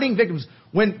hurting victims.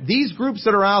 When these groups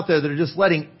that are out there that are just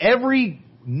letting every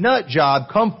nut job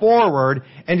come forward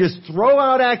and just throw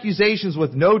out accusations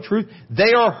with no truth,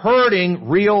 they are hurting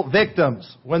real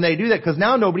victims when they do that, because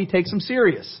now nobody takes them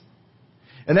serious.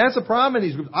 And that's the problem in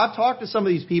these groups. I've talked to some of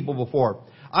these people before.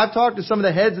 I've talked to some of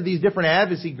the heads of these different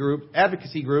advocacy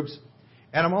groups,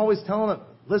 and I'm always telling them,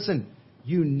 listen,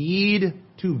 you need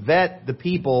to vet the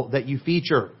people that you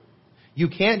feature. You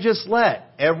can't just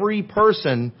let every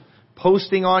person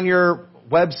posting on your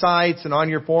websites and on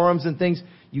your forums and things,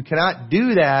 you cannot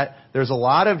do that. There's a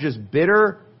lot of just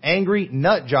bitter, angry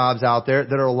nut jobs out there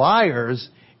that are liars,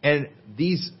 and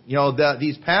these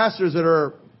pastors that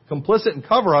are complicit in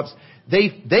cover-ups,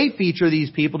 they feature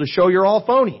these people to show you're all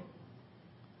phony.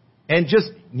 And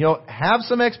just, have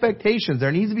some expectations.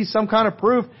 There needs to be some kind of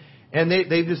proof, and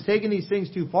they've just taken these things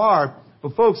too far.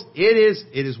 But folks, it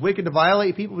is wicked to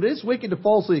violate people, but it is wicked to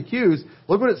falsely accuse.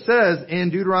 Look what it says in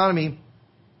Deuteronomy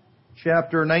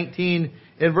chapter 19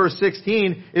 in verse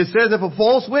 16. It says, if a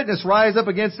false witness rise up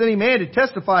against any man to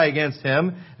testify against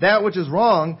him that which is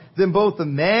wrong, then both the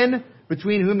men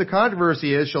between whom the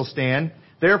controversy is shall stand.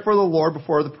 Therefore the Lord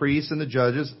before the priests and the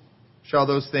judges shall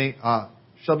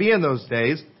be in those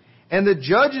days. And the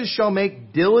judges shall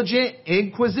make diligent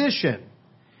inquisition.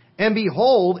 And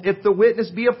behold, if the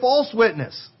witness be a false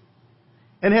witness,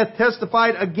 and hath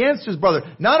testified against his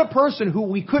brother. Not a person who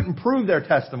we couldn't prove their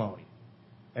testimony.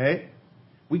 Okay?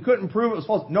 We couldn't prove it was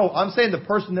false. No, I'm saying the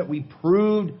person that we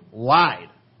proved lied.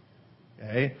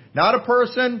 Okay? Not a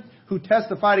person who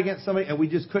testified against somebody and we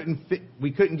just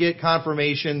couldn't get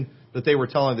confirmation that they were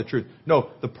telling the truth.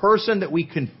 No, the person that we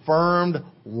confirmed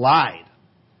lied.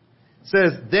 It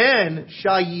says, then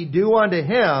shall ye do unto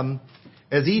him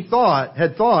as he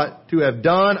had thought to have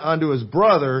done unto his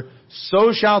brother,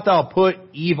 so shalt thou put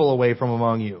evil away from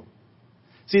among you.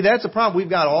 See, that's the problem. We've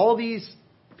got all these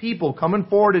people coming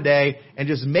forward today and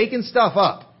just making stuff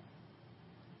up.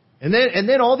 And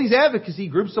then all these advocacy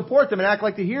groups support them and act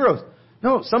like the heroes.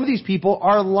 No, some of these people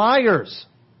are liars.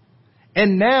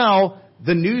 And now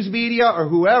the news media or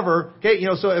whoever, okay,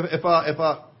 so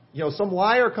if some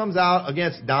liar comes out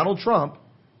against Donald Trump,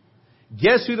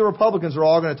 guess who the Republicans are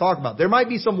all going to talk about? There might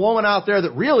be some woman out there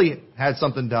that really had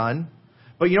something done,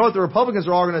 but you know what? The Republicans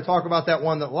are all going to talk about that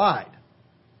one that lied.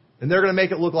 And they're going to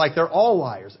make it look like they're all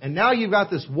liars. And now you've got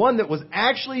this one that was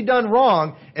actually done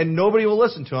wrong, and nobody will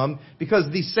listen to him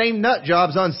because these same nut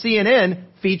jobs on CNN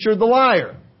featured the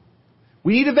liar.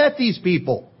 We need to vet these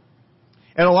people.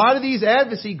 And a lot of these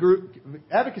advocacy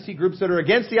groups that are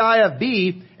against the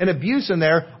IFB and abuse in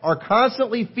there are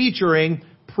constantly featuring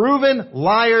proven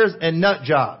liars and nut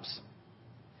jobs.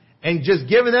 And just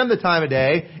giving them the time of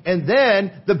day. And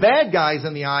then the bad guys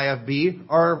in the IFB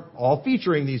are all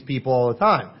featuring these people all the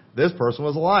time. This person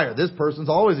was a liar. This person's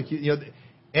always accused.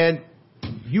 And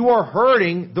you are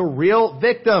hurting the real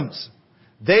victims.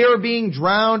 They are being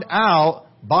drowned out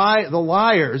by the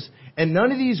liars. And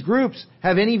none of these groups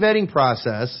have any vetting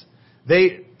process.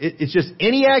 It's just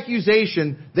any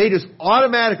accusation, they just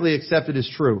automatically accept it as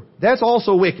true. That's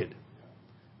also wicked.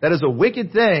 That is a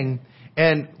wicked thing.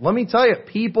 And let me tell you,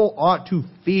 people ought to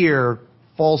fear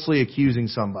falsely accusing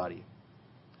somebody.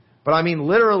 But I mean,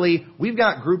 literally, we've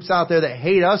got groups out there that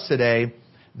hate us today.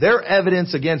 Their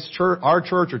evidence against our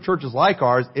church or churches like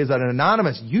ours is an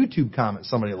anonymous YouTube comment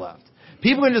somebody left.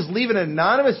 People can just leave an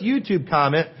anonymous YouTube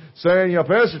comment saying,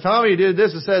 Pastor Tommy did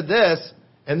this and said this,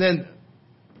 and then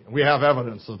we have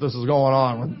evidence that this is going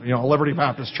on with, Liberty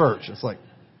Baptist Church. It's like,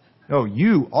 no,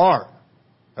 you are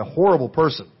a horrible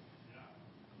person.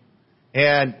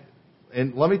 And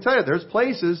let me tell you, there's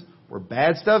places where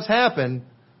bad stuff's happened,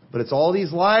 but it's all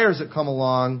these liars that come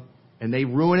along and they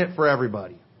ruin it for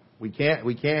everybody. We can't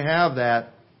have that.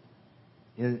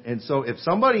 And so if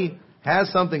somebody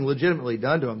has something legitimately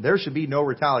done to them, there should be no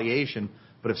retaliation.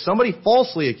 But if somebody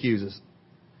falsely accuses,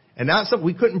 and not something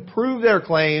we couldn't prove their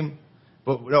claim,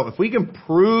 but no, if we can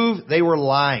prove they were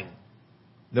lying,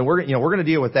 then we're going to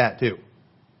deal with that too.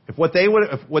 If what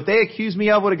they accused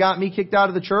me of would have got me kicked out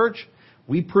of the church,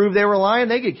 we prove they were lying,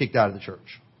 they get kicked out of the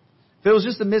church. If it was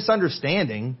just a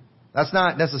misunderstanding, that's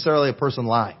not necessarily a person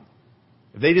lying.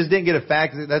 If they just didn't get a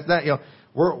fact, that's not,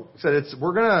 we're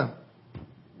going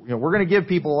to give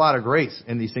people a lot of grace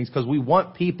in these things because we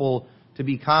want people to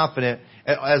be confident.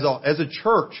 As a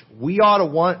church, we ought to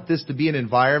want this to be an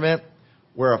environment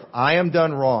where if I am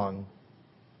done wrong,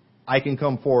 I can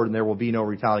come forward and there will be no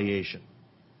retaliation.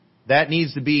 That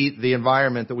needs to be the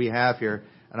environment that we have here,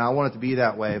 and I want it to be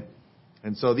that way.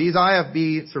 And so these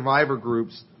IFB survivor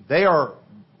groups, they are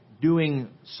doing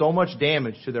so much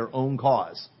damage to their own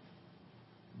cause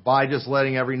by just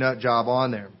letting every nut job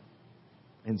on there.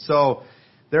 And so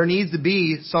there needs to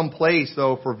be some place,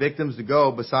 though, for victims to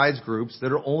go besides groups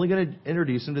that are only going to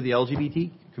introduce them to the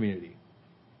LGBT community.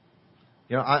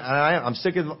 I'm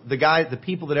sick of the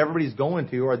people that everybody's going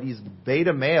to are these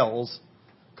beta males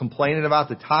complaining about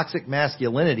the toxic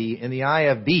masculinity in the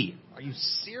IFB. Are you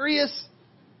serious?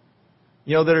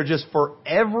 that are just for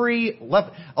every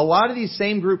left. A lot of these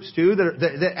same groups too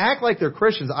that act like they're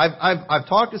Christians. I've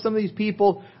talked to some of these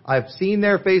people. I've seen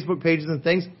their Facebook pages and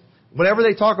things. Whenever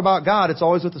they talk about God, it's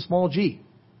always with a small g.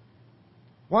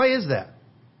 Why is that?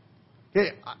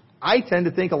 Okay, I tend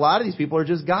to think a lot of these people are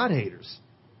just God haters.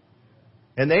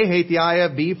 And they hate the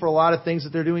IFB for a lot of things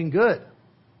that they're doing good.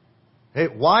 Hey,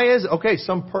 why is, okay,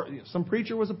 some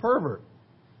preacher was a pervert.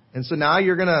 And so now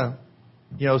you're going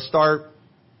to, start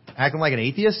acting like an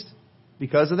atheist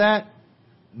because of that?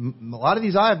 A lot of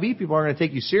these IFB people are going to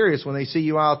take you serious when they see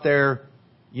you out there,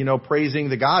 praising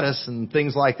the goddess and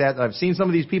things like that. I've seen some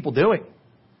of these people doing.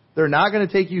 They're not going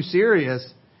to take you serious.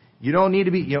 You don't need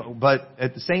to be, but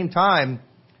at the same time,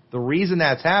 the reason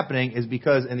that's happening is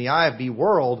because in the IFB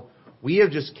world, we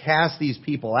have just cast these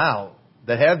people out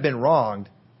that have been wronged.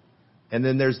 And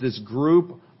then there's this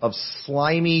group of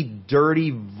slimy,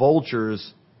 dirty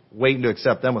vultures waiting to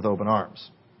accept them with open arms.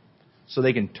 So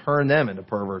they can turn them into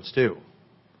perverts too.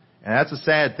 And that's a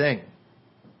sad thing.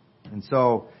 And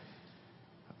so,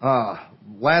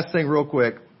 last thing real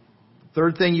quick.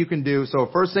 Third thing you can do. So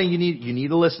first thing you need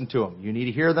to listen to them. You need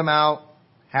to hear them out,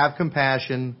 have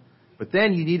compassion, but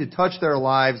then you need to touch their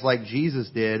lives like Jesus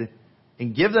did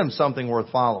and give them something worth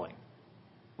following.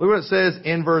 Look what it says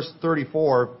in verse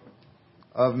 34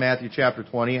 of Matthew chapter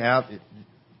 20.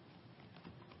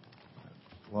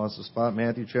 Lost the spot.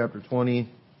 Matthew chapter 20,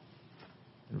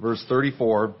 verse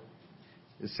 34.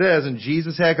 It says, "And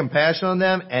Jesus had compassion on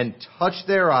them and touched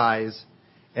their eyes,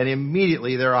 and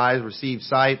immediately their eyes received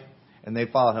sight, and they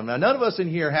followed him." Now, none of us in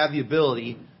here have the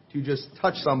ability to just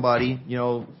touch somebody,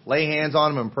 lay hands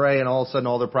on them and pray, and all of a sudden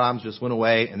all their problems just went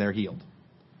away and they're healed.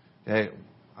 Okay?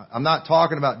 I'm not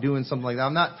talking about doing something like that.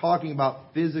 I'm not talking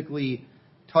about physically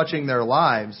touching their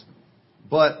lives.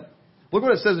 But look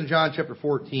what it says in John chapter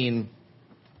 14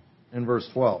 and verse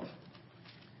 12.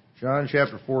 John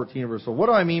chapter 14 verse 12. What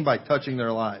do I mean by touching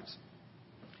their lives?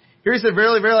 Here he said,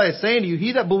 "Verily, verily, I say unto you,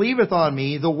 he that believeth on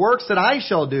me, the works that I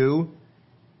shall do,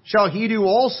 shall he do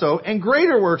also, and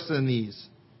greater works than these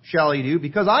shall he do,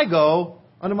 because I go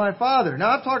unto my Father." Now,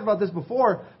 I've talked about this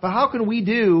before, but how can we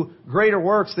do greater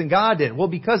works than God did? Well,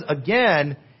 because,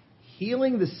 again,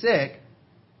 healing the sick,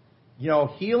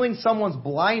 healing someone's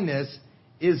blindness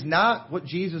is not what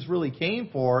Jesus really came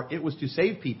for. It was to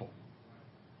save people.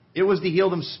 It was to heal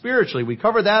them spiritually. We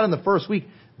covered that in the first week.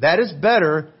 That is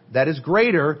better. That is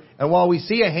greater. And while we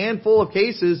see a handful of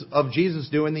cases of Jesus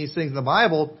doing these things in the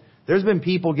Bible, there's been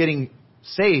people getting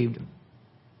saved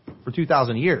for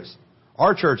 2,000 years.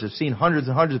 Our church has seen hundreds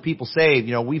and hundreds of people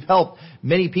saved. We've helped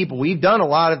many people. We've done a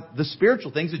lot of the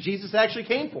spiritual things that Jesus actually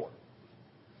came for.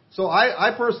 So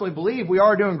I personally believe we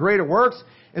are doing greater works.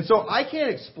 And so I can't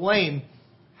explain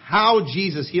how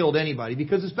Jesus healed anybody,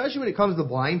 because especially when it comes to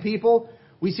blind people,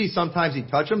 we see sometimes he'd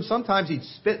touch them, sometimes he'd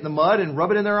spit in the mud and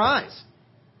rub it in their eyes.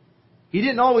 He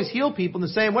didn't always heal people in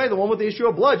the same way. The one with the issue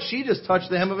of blood, she just touched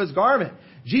the hem of his garment.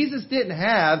 Jesus didn't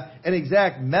have an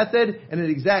exact method and an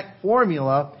exact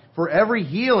formula for every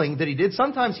healing that he did.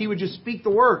 Sometimes he would just speak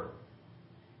the word.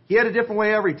 He had a different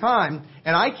way every time.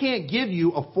 And I can't give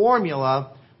you a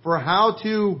formula for how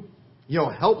to,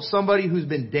 help somebody who's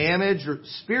been damaged or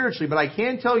spiritually, but I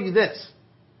can tell you this.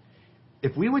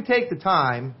 If we would take the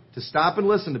time to stop and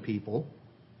listen to people,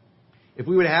 if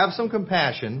we would have some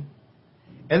compassion,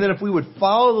 and then if we would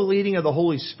follow the leading of the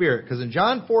Holy Spirit, because in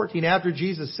John 14, after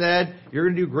Jesus said, "You're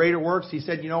going to do greater works," he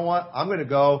said, "You know what? I'm going to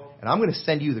go and I'm going to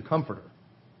send you the Comforter."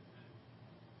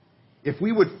 If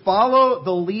we would follow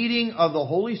the leading of the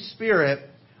Holy Spirit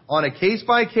on a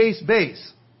case-by-case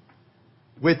basis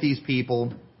with these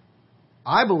people,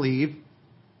 I believe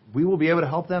we will be able to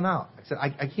help them out. I said,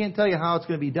 I can't tell you how it's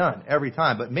going to be done every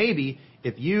time, but maybe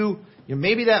if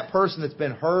maybe that person that's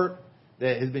been hurt,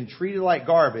 that has been treated like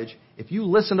garbage, if you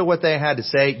listen to what they had to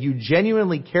say, you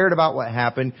genuinely cared about what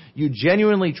happened, you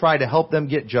genuinely tried to help them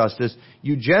get justice,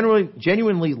 you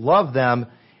genuinely loved them,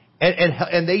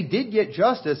 and they did get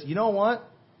justice, you know what?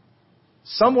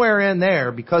 Somewhere in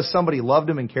there, because somebody loved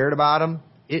them and cared about them,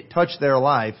 it touched their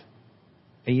life,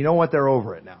 and you know what? They're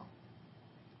over it now.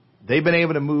 They've been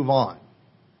able to move on.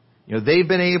 They've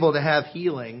been able to have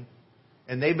healing,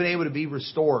 and they've been able to be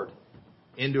restored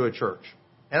into a church.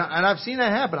 And I've seen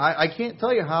that happen. I can't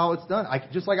tell you how it's done.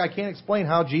 Just like I can't explain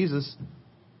how Jesus,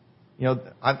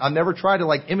 I've never tried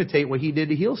to imitate what he did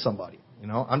to heal somebody.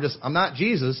 I'm not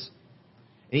Jesus.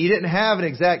 And he didn't have an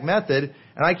exact method.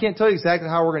 And I can't tell you exactly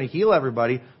how we're going to heal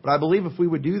everybody. But I believe if we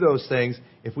would do those things,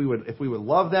 if we would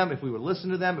love them, if we would listen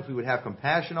to them, if we would have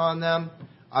compassion on them,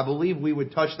 I believe we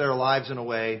would touch their lives in a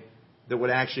way that would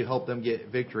actually help them get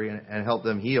victory and help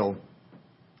them heal.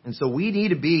 And so we need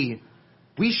to be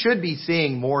we should be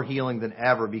seeing more healing than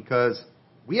ever because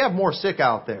we have more sick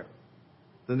out there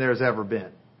than there's ever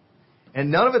been.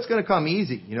 And none of it's going to come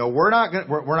easy. You know, we're not going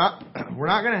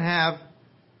to have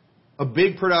a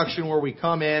big production where we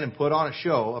come in and put on a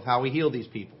show of how we heal these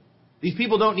people. These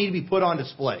people don't need to be put on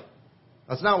display.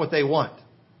 That's not what they want.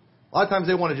 A lot of times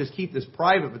they want to just keep this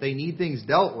private, but they need things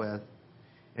dealt with.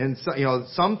 And so, you know,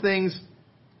 some things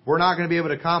we're not going to be able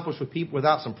to accomplish with people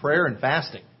without some prayer and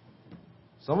fasting.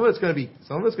 Some of it's going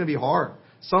to be hard.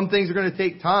 Some things are going to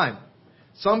take time.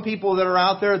 Some people that are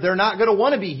out there, they're not going to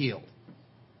want to be healed,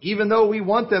 even though we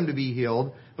want them to be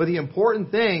healed. But the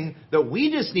important thing that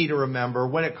we just need to remember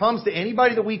when it comes to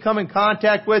anybody that we come in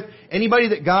contact with, anybody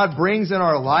that God brings in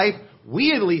our life,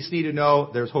 we at least need to know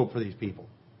there's hope for these people.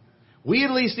 We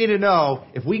at least need to know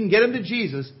if we can get them to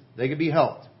Jesus, they can be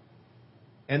helped.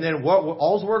 And then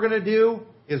all we're going to do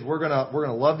is we're going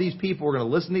to love these people, we're going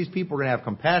to listen to these people, we're going to have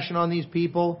compassion on these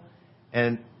people,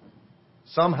 and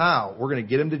somehow we're going to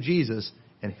get them to Jesus,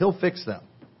 and He'll fix them.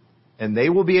 And they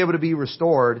will be able to be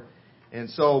restored. And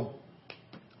so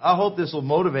I hope this will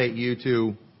motivate you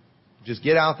to just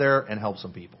get out there and help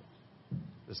some people.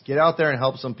 Just get out there and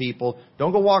help some people.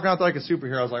 Don't go walking out there like a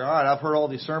superhero. It's like, all right, I've heard all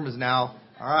these sermons now.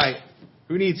 All right,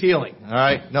 who needs healing? All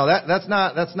right, no, that's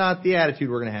not the attitude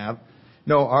we're going to have.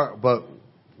 No, but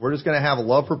we're just going to have a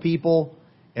love for people,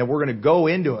 and we're going to go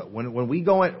into it. When we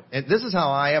go in, and this is how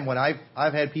I am when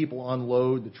I've had people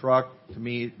unload the truck to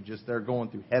me, just they're going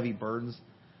through heavy burdens.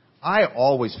 I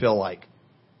always feel like,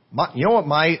 you know what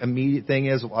my immediate thing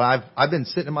is? I've been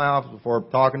sitting in my office before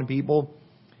talking to people,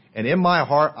 and in my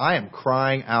heart, I am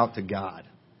crying out to God.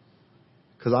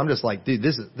 Because I'm just like, dude,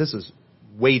 this is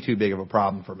way too big of a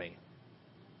problem for me.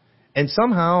 And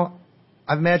somehow,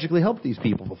 I've magically helped these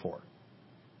people before.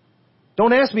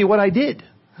 Don't ask me what I did.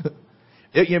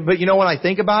 But you know, when I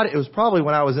think about it, it was probably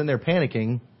when I was in there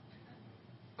panicking,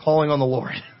 calling on the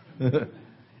Lord.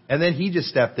 And then He just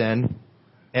stepped in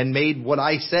and made what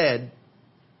I said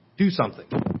do something.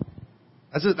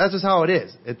 That's just how it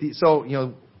is. So, you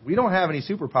know, we don't have any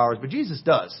superpowers, but Jesus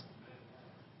does.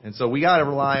 And so we got to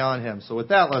rely on Him. So with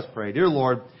that, let's pray. Dear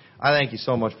Lord, I thank You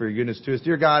so much for Your goodness to us.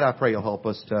 Dear God, I pray You'll help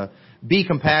us to be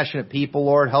compassionate people,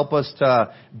 Lord. Help us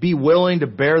to be willing to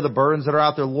bear the burdens that are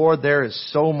out there. Lord, there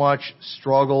is so much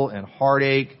struggle and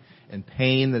heartache and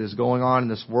pain that is going on in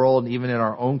this world and even in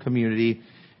our own community.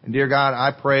 And dear God,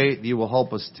 I pray that You will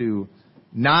help us to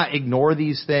not ignore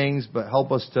these things, but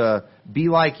help us to be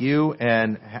like You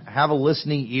and have a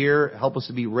listening ear. Help us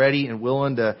to be ready and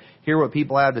willing to hear what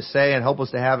people have to say, and help us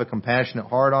to have a compassionate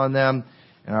heart on them.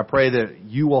 And I pray that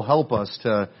You will help us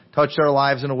to touch their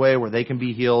lives in a way where they can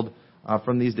be healed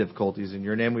from these difficulties. In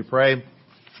Your name we pray.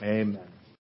 Amen.